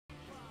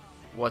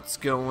What's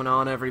going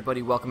on,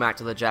 everybody? Welcome back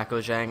to the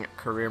Jacko Zhang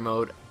career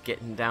mode,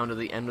 getting down to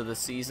the end of the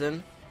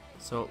season.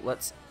 So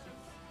let's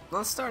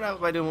start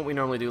out by doing what we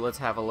normally do. Let's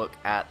have a look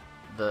at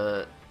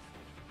the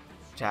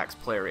Jack's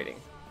player rating.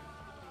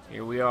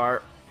 Here we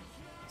are,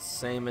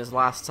 same as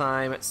last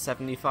time at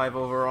 75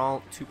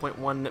 overall,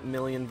 2.1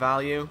 million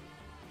value,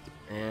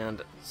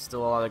 and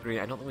still a lot of green.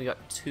 I don't think we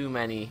got too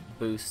many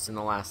boosts in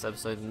the last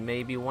episode,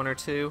 maybe one or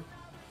two,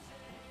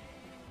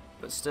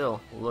 but still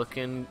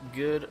looking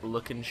good,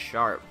 looking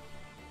sharp.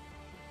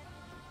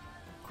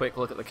 Quick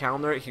look at the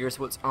calendar. Here's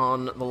what's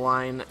on the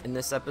line in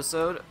this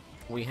episode.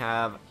 We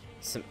have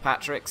St.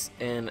 Patrick's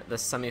in the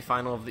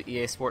semi-final of the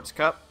EA Sports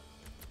Cup,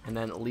 and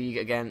then League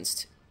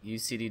against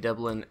UCD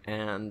Dublin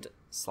and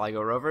Sligo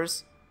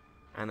Rovers.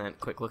 And then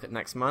quick look at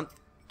next month.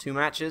 2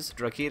 matches,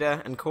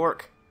 Drogheda and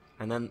Cork.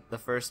 And then the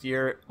first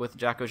year with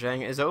Jacko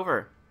Zhang is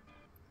over.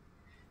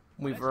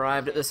 We've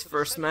arrived at this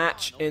first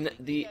match in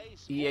the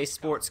EA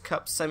Sports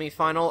Cup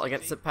semi-final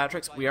against St.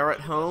 Patrick's. We are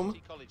at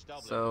home,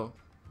 so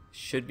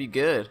should be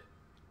good.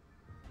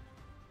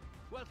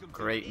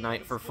 Great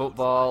night for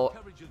football.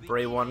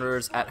 Bray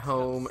Wanderers at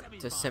home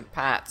to St.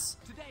 Pat's.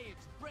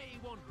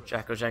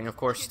 Jacko Zhang, of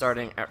course,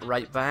 starting at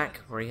right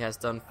back, where he has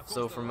done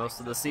so for most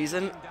of the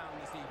season.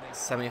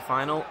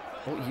 Semi-final.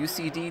 Oh,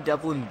 UCD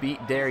Dublin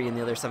beat Derry in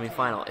the other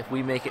semi-final. If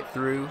we make it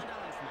through,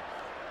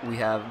 we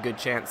have good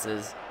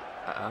chances.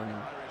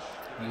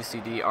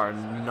 UCD are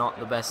not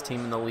the best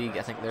team in the league.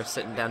 I think they're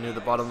sitting down near the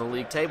bottom of the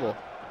league table.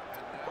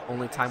 But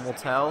only time will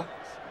tell.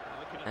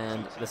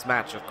 And this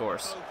match, of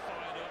course.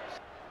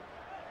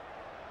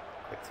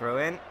 Quick throw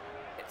in.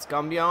 It's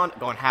gone beyond.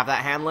 Go and have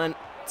that handling.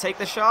 Take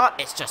the shot.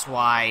 It's just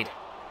wide.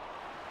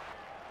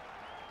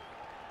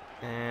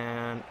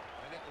 And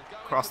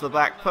across the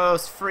back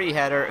post. Free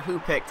header. Who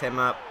picked him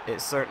up?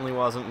 It certainly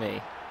wasn't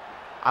me.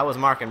 I was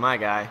marking my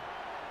guy.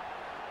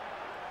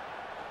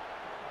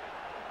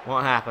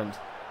 What happened?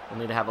 We'll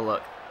need to have a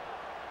look.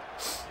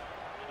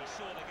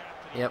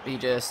 Yep, he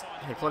just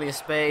had plenty of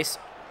space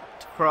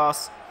to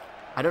cross.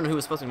 I don't know who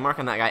was supposed to be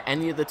marking that guy.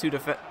 Any of the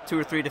two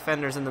or three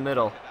defenders in the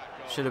middle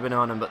should have been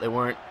on him, but they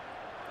weren't.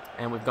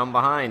 And we've gone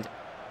behind.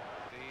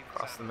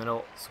 Across the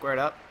middle, squared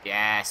up.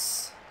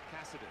 Yes.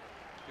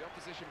 The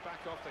opposition back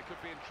off, they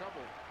could be in trouble.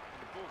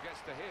 And the ball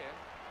gets to here.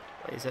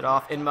 Plays it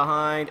off, in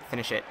behind,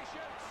 finish it.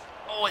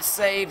 Oh, it's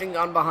saved and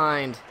gone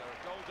behind.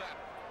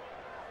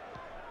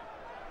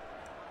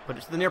 Put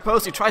it to the near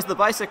post, he tries the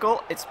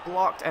bicycle. It's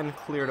blocked and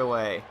cleared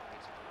away.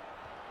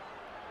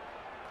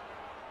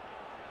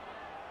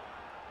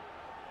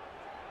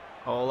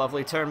 Oh,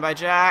 lovely turn by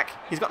Jack.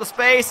 He's got the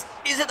space.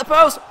 He's hit the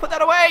post. Put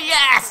that away.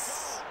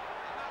 Yes!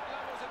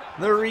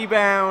 The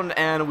rebound,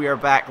 and we are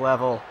back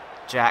level.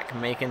 Jack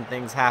making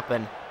things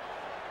happen.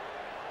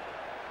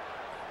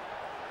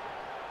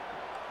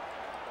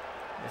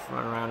 Just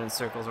run around in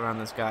circles around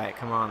this guy.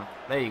 Come on.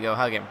 There you go.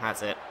 Hug him.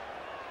 That's it.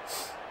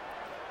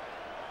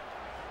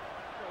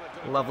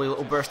 Lovely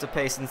little burst of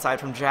pace inside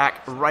from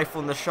Jack.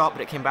 Rifling the shot,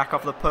 but it came back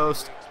off the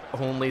post.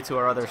 Only to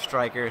our other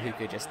striker, who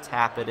could just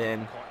tap it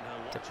in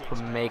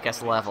to make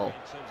us level.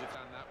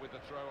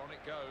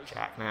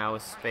 Jack now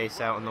with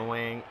space out in the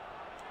wing.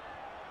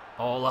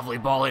 Oh, lovely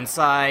ball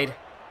inside.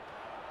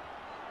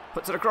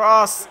 Puts it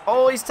across.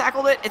 Oh, he's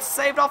tackled it. It's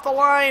saved off the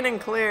line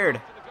and cleared.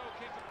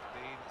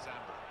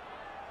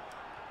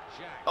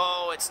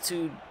 Oh, it's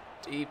too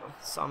deep.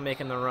 Saw him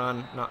making the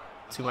run. Not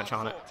too much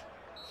on it.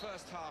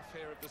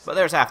 But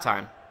there's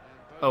halftime.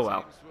 Oh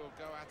well.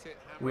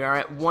 We are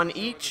at 1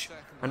 each.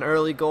 An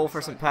early goal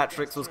for St.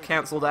 Patrick's was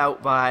cancelled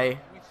out by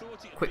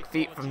quick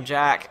feet from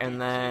Jack, and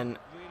then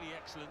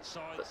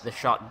the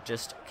shot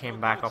just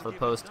came back off the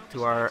post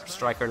to our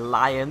striker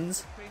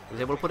Lyons, who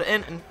was able to put it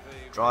in and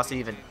draw us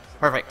even.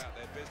 Perfect.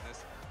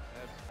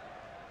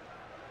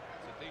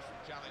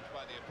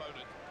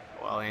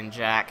 Well in,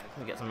 Jack.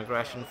 We get some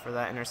aggression for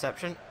that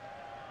interception.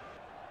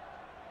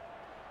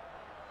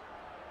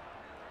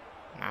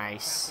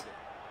 Nice.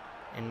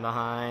 In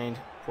behind.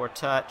 Poor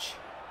touch.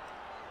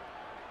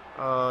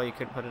 Oh, you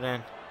couldn't put it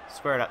in.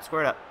 Square it up,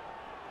 square it up.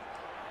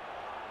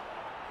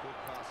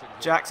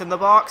 Jack's in the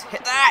box.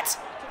 Hit that!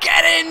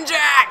 Get in,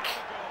 Jack!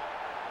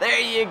 There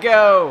you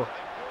go.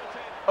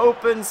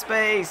 Open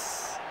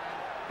space.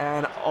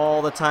 And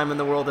all the time in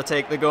the world to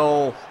take the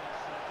goal.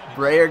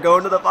 Bray are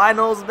going to the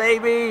finals,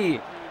 baby!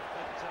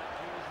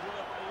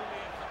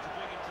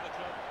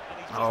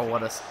 Oh,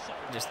 what a...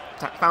 Just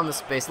found the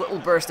space. Little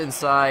burst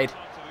inside.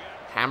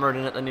 Hammered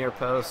in at the near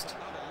post.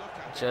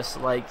 Just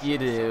like you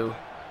do.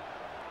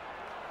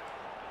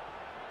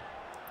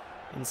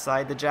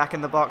 Inside the Jack in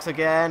the box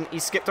again. He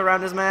skipped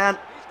around his man.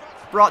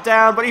 Brought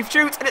down, but he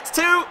shoots, and it's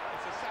 2!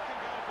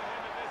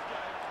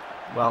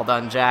 Well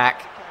done,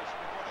 Jack.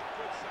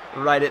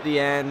 Right at the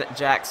end,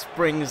 Jack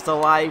springs to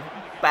life,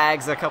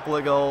 bags a couple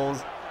of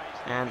goals,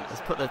 and has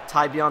put the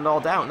tie beyond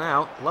all doubt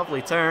now.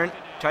 Lovely turn.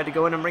 Tried to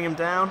go in and bring him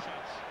down.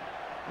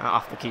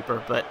 Off the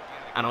keeper, but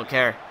I don't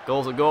care.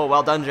 Goal's a goal.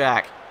 Well done,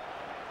 Jack.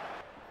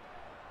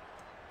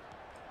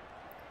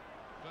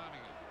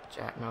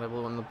 Jack not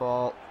able to win the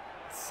ball.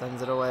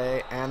 Sends it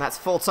away, and that's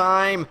full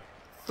time.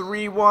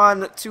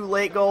 3-1. 2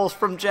 late goals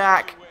from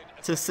Jack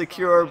to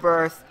secure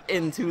berth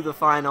into the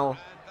final,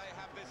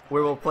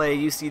 where we'll play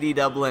UCD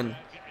Dublin.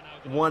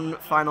 One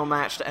final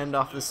match to end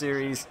off the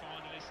series.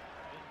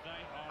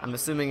 I'm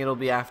assuming it'll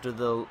be after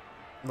the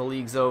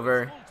league's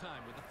over.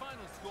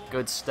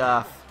 Good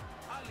stuff.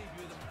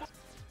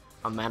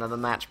 A man of the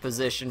match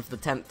position for the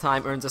 10th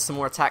time earns us some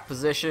more attack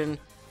position.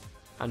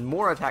 And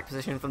more attack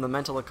position from the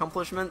mental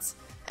accomplishments.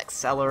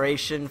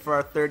 Acceleration for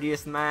our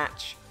 30th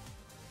match.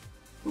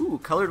 Ooh,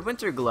 colored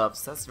winter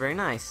gloves. That's very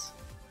nice.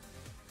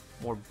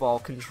 More ball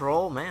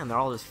control. Man, they're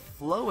all just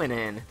flowing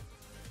in.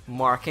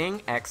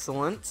 Marking.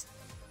 Excellent.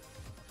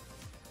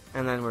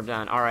 And then we're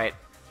done. Alright.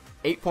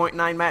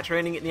 8.9 match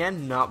rating at the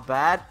end. Not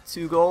bad.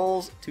 2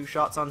 goals. 2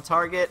 shots on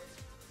target.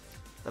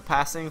 The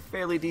passing,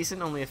 fairly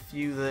decent. Only a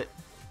few that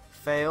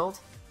failed.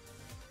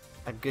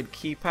 A good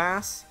key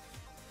pass.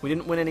 We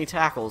didn't win any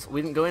tackles.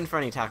 We didn't go in for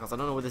any tackles. I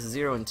don't know where this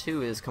 0 and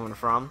 2 is coming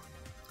from.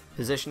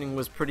 Positioning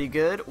was pretty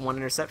good. 1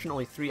 interception,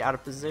 only 3 out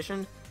of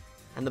position.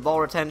 And the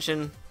ball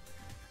retention,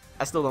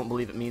 I still don't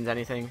believe it means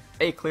anything.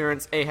 A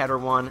clearance, a header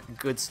 1.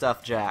 Good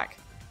stuff, Jack.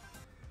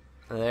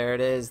 There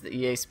it is. The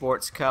EA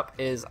Sports Cup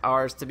is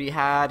ours to be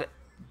had.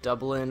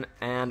 Dublin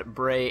and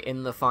Bray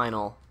in the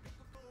final.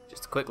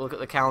 Just a quick look at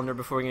the calendar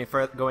before we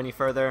go any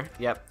further.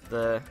 Yep,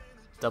 the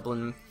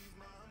Dublin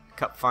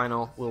Cup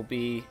final will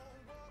be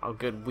a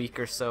good week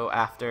or so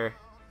after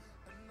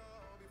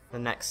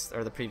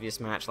the previous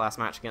match, last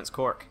match against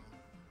Cork.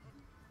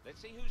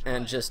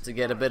 And just to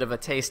get a bit of a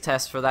taste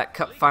test for that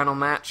cup final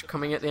match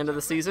coming at the end of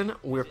the season,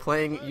 we're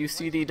playing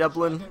UCD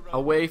Dublin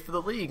away for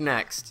the league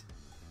next.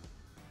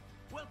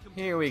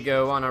 Here we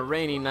go on a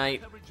rainy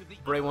night.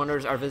 Bray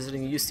Wonders are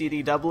visiting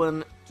UCD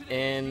Dublin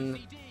in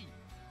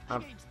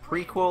a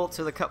prequel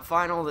to the cup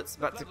final that's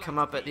about to come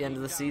up at the end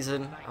of the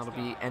season. That'll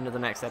be end of the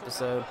next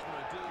episode.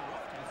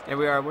 Here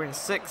we are, we're in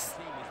 6th,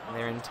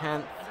 they're in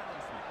 10th.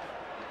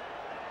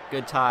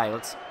 Good tie,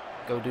 let's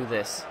go do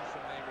this.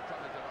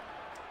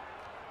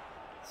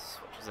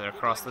 Switches it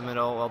across the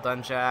middle, well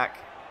done Jack.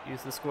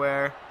 Use the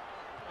square.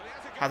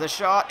 Has a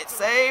shot, it's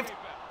saved!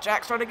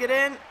 Jack's trying to get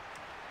in!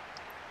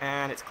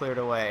 And it's cleared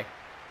away.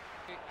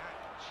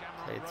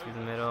 Played through the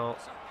middle.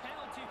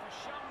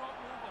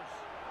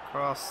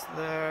 Cross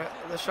there,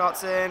 the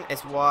shot's in,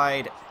 it's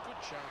wide.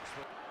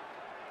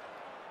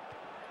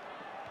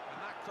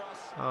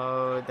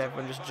 Oh,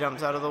 everyone just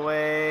jumps out of the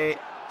way.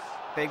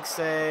 Big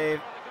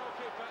save.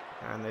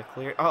 And they've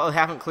cleared. Oh, they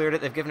haven't cleared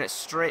it. They've given it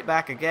straight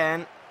back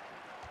again.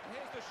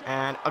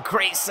 And a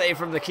great save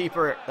from the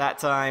keeper that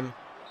time.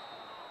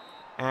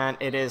 And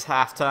it is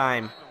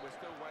half-time.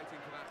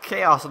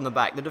 Chaos on the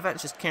back. The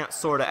defense just can't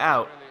sort it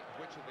out.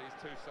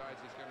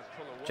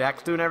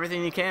 Jack's doing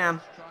everything he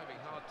can.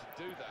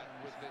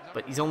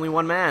 But he's only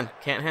one man.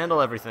 Can't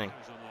handle everything.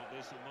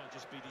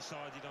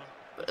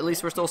 But at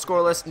least we're still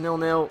scoreless.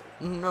 0-0.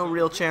 No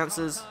real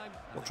chances.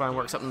 We'll try and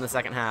work something in the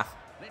second half.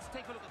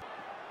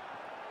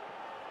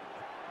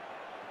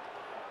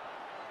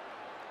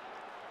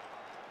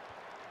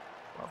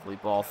 Lovely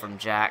ball from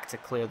Jack to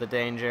clear the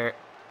danger.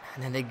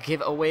 And then they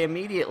give it away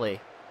immediately.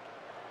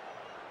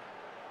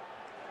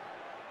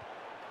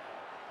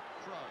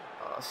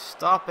 Oh,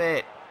 stop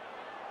it.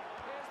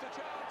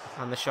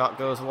 And the shot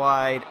goes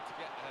wide.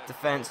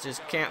 Defense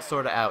just can't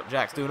sort it out.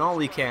 Jack's doing all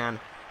he can.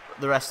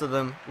 The rest of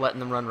them letting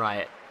them run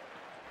riot.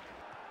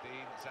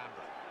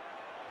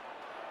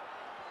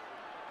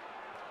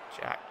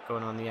 Jack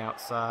going on the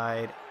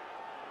outside.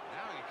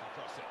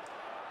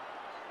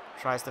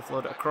 Tries to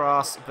float it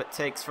across, but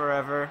takes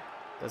forever.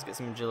 Does get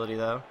some agility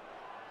though.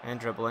 And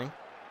dribbling.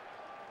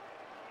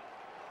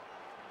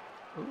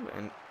 Ooh,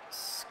 and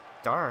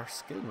star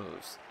skill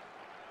moves.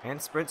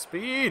 And sprint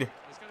speed!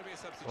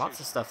 Lots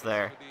of stuff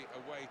there.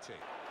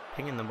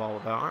 Pinging the ball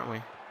about, aren't we?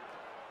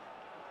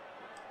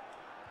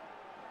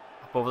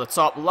 Up over the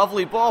top.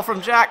 Lovely ball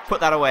from Jack.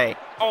 Put that away.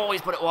 Oh,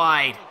 he's put it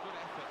wide.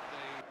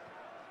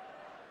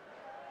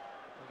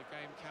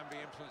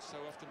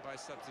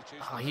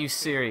 Oh, are you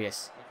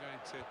serious?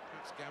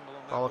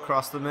 Ball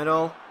across the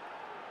middle.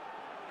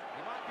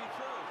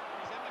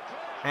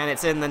 And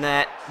it's in the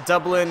net.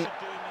 Dublin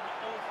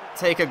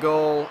take a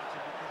goal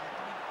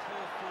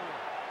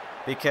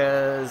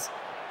because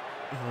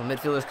the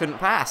midfielders couldn't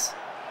pass.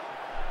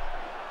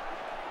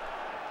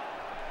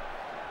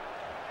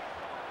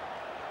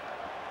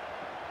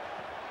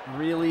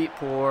 Really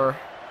poor.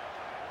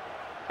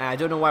 I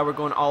don't know why we're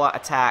going all out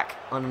attack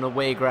on an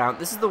away ground.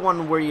 This is the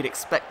one where you'd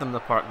expect them to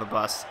park the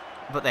bus,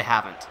 but they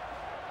haven't.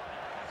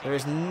 There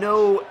is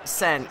no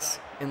sense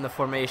in the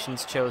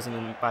formations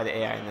chosen by the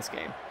AI in this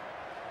game.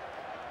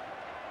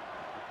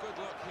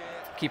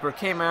 Keeper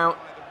came out.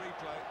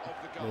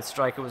 The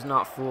striker was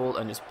not fooled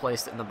and just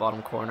placed it in the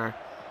bottom corner.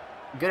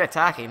 Good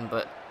attacking,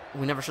 but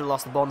we never should have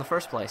lost the ball in the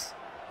first place.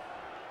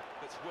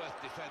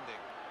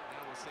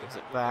 Gives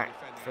it back.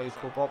 Fairly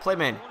cool ball.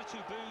 Playman.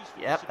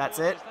 Yep, that's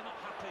it.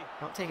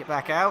 Don't take it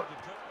back out.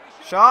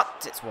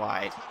 Shot. It's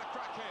wide.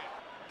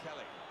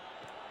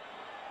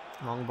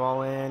 Long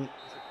ball in.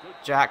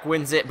 Jack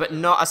wins it, but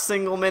not a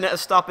single minute of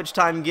stoppage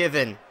time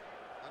given.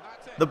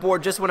 The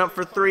board just went up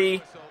for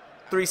 3.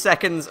 3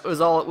 seconds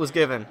was all it was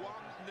given.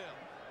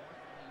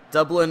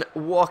 Dublin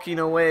walking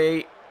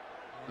away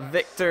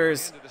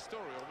victors,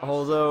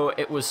 although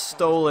it was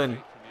stolen.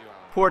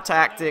 Poor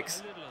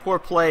tactics, poor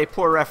play,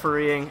 poor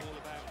refereeing.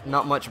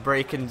 Not much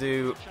Bray can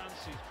do.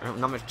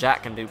 Not much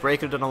Jack can do. Bray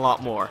could have done a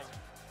lot more.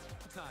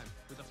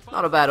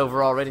 Not a bad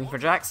overall rating for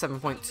Jack,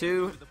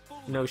 7.2.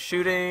 No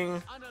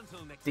shooting,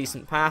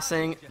 decent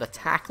passing. The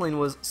tackling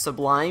was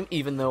sublime,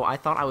 even though I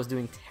thought I was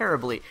doing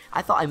terribly.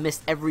 I thought I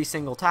missed every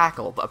single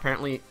tackle, but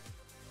apparently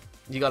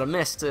you gotta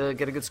miss to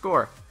get a good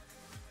score.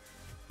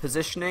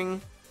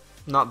 Positioning,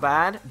 not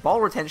bad.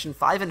 Ball retention,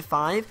 5 and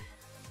 5.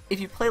 If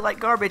you play like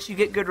garbage, you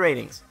get good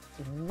ratings.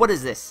 What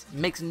is this?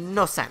 Makes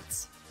no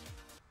sense.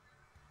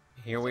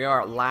 Here we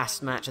are,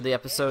 last match of the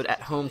episode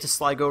at home to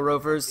Sligo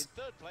Rovers.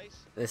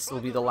 This will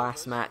be the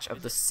last match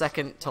of the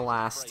second to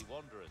last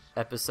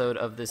episode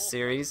of this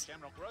series.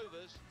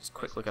 Just a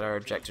quick look at our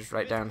objectives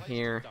right down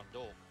here.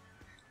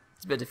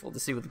 It's a bit difficult to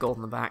see with the gold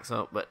in the back,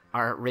 but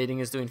our rating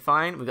is doing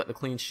fine. We got the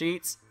clean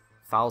sheets.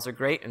 Fouls are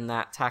great, and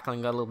that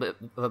tackling got a little bit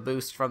of a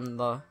boost from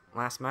the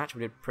last match.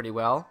 We did pretty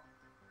well.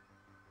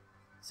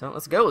 So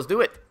let's go, let's do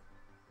it.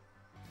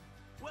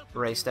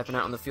 Ray stepping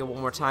out on the field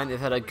one more time. They've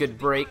had a good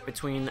break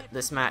between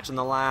this match and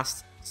the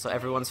last, so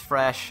everyone's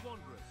fresh.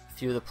 A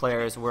few of the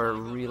players were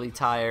really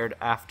tired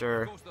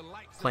after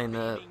playing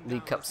the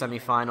League Cup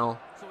semi-final.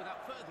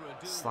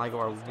 Sligo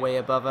are way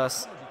above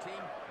us,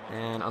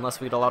 and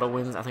unless we get a lot of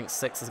wins, I think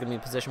 6 is going to be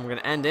the position we're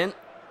going to end in.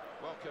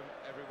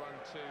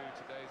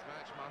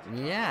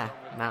 Yeah,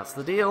 that's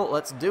the deal.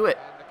 Let's do it.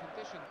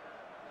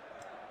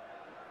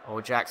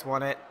 Oh, Jack's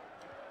won it.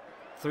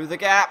 Through the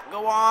gap.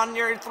 Go on,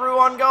 you're through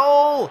on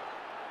goal.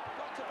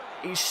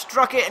 He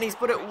struck it and he's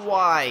put it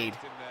wide.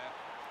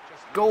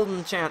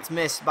 Golden chance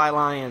missed by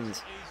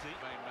Lions.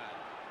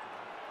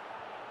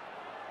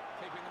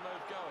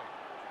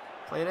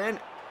 Play it in.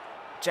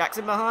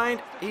 Jackson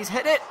behind. He's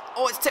hit it.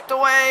 Oh, it's tipped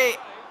away.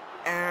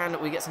 And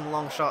we get some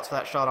long shots for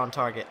that shot on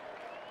target.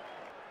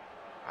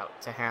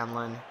 Out to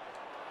Hanlon.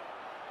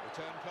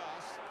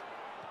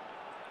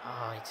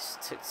 Oh, he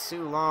just took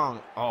too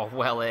long. Oh,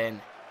 well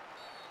in.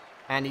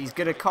 And he's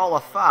going to call a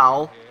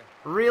foul.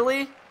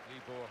 Really?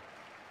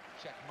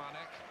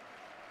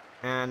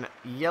 And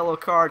yellow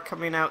card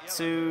coming out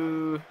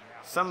to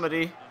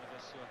somebody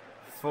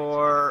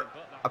for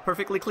a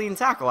perfectly clean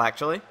tackle,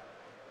 actually.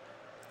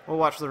 We'll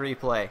watch the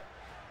replay.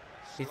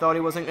 He thought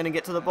he wasn't going to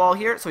get to the ball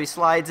here, so he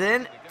slides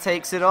in,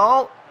 takes it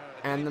all,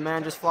 and the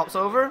man just flops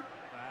over.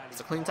 It's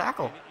a clean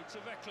tackle.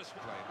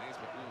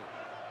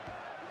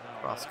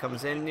 Cross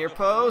comes in near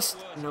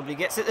post. Nobody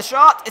gets it. The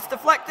shot. It's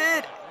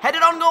deflected.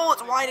 Headed on goal.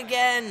 It's wide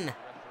again.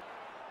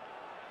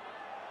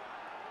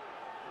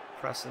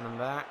 Pressing them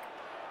back.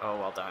 Oh,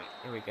 well done.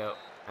 Here we go.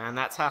 And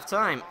that's half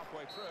time.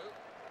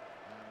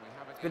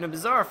 It's been a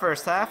bizarre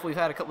first half. We've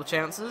had a couple of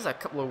chances, a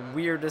couple of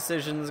weird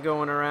decisions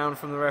going around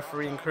from the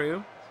refereeing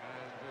crew.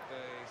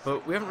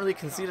 But we haven't really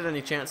conceded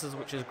any chances,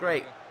 which is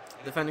great.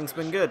 Defending's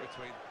been good.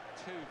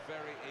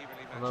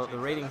 Although the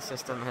rating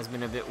system has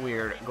been a bit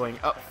weird, going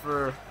up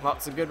for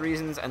lots of good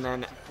reasons and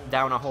then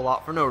down a whole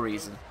lot for no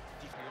reason.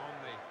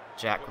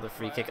 Jack with a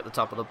free kick at the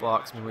top of the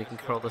box. Maybe we can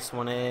curl this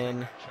one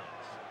in.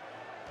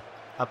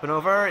 Up and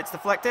over. It's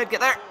deflected.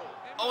 Get there.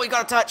 Oh, he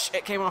got a touch.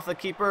 It came off the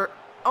keeper.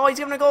 Oh, he's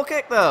giving a goal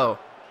kick though.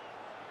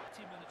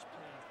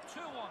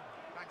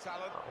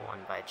 Oh, one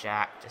by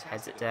Jack. Just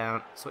heads it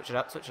down. Switch it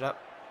up. Switch it up.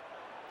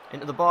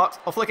 Into the box.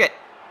 Oh, flick it.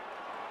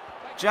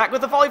 Jack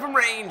with the volley from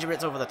range, but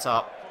it's over the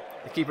top.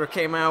 The keeper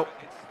came out,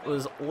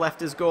 left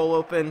his goal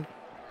open.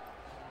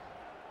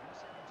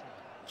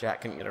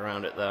 Jack couldn't get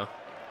around it though.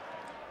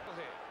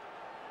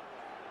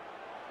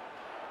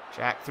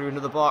 Jack threw into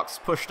the box,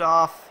 pushed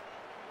off.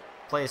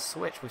 Play a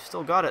switch. We've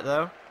still got it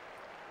though.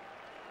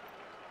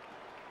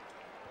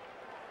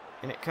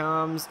 In it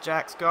comes.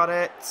 Jack's got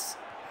it.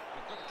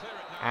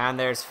 And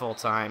there's full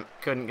time.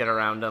 Couldn't get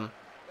around him.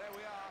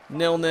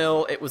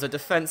 0-0. It was a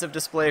defensive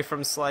display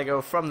from Sligo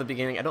from the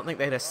beginning. I don't think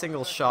they had a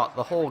single shot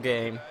the whole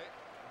game.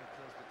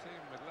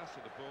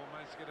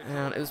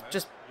 And it was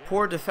just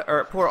poor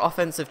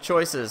offensive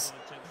choices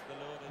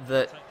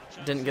that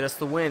didn't get us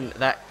the win.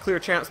 That clear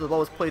chance the ball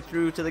was played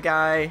through to the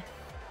guy,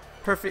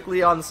 perfectly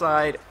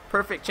onside,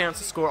 perfect chance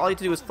to score. All he had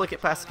to do was flick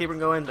it past the keeper and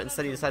go in, but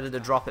instead he decided to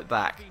drop it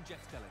back.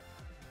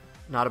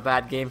 Not a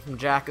bad game from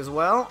Jack as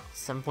well.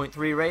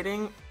 7.3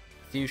 rating,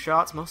 few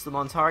shots, most of them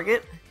on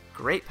target.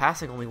 Great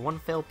passing, only one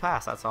failed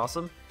pass, that's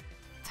awesome.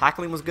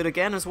 Tackling was good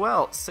again as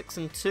well, 6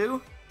 and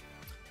 2.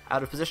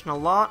 Out of position a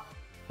lot,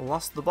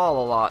 lost the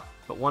ball a lot,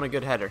 but won a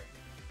good header.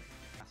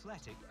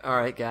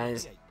 Alright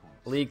guys,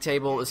 league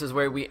table, this is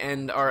where we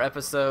end our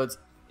episodes.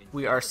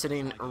 We are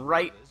sitting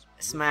right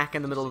smack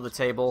in the middle of the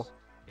table.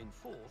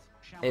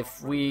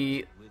 If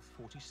we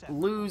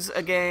lose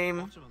a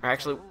game, or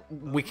actually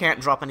we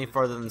can't drop any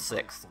further than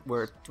 6th.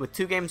 We're with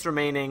 2 games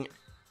remaining.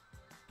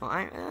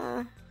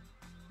 Well,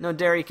 no,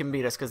 Derry can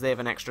beat us because they have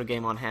an extra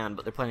game on hand,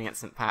 but they're playing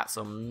against St. Pat,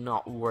 so I'm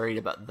not worried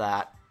about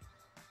that.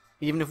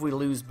 Even if we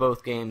lose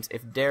both games,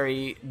 if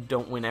Derry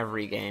don't win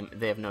every game,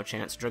 they have no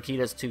chance.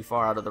 Drogheta's too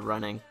far out of the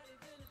running.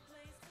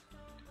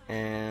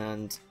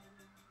 And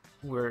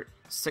we're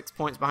 6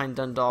 points behind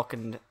Dundalk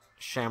and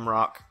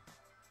Shamrock.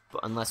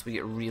 But unless we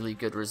get really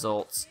good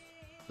results,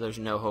 there's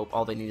no hope.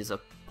 All they need is a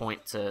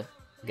point to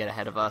get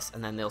ahead of us,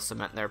 and then they'll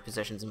cement their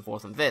positions in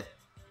 4th and 5th.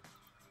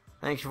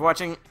 Thanks for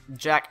watching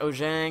Jack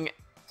Ojang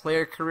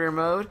Player Career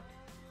Mode.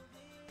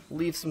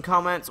 Leave some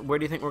comments. Where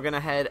do you think we're going to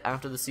head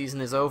after the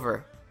season is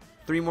over?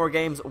 3 more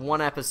games,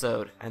 1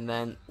 episode, and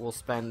then we'll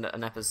spend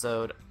an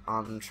episode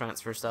on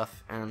transfer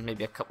stuff and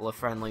maybe a couple of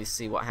friendlies,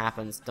 see what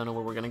happens. Don't know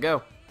where we're going to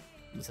go.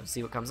 Just have to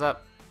see what comes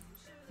up.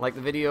 Like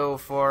the video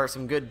for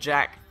some good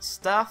Jack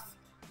stuff,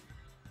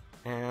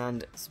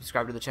 and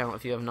subscribe to the channel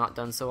if you have not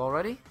done so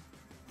already.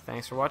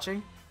 Thanks for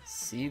watching.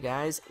 See you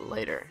guys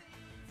later.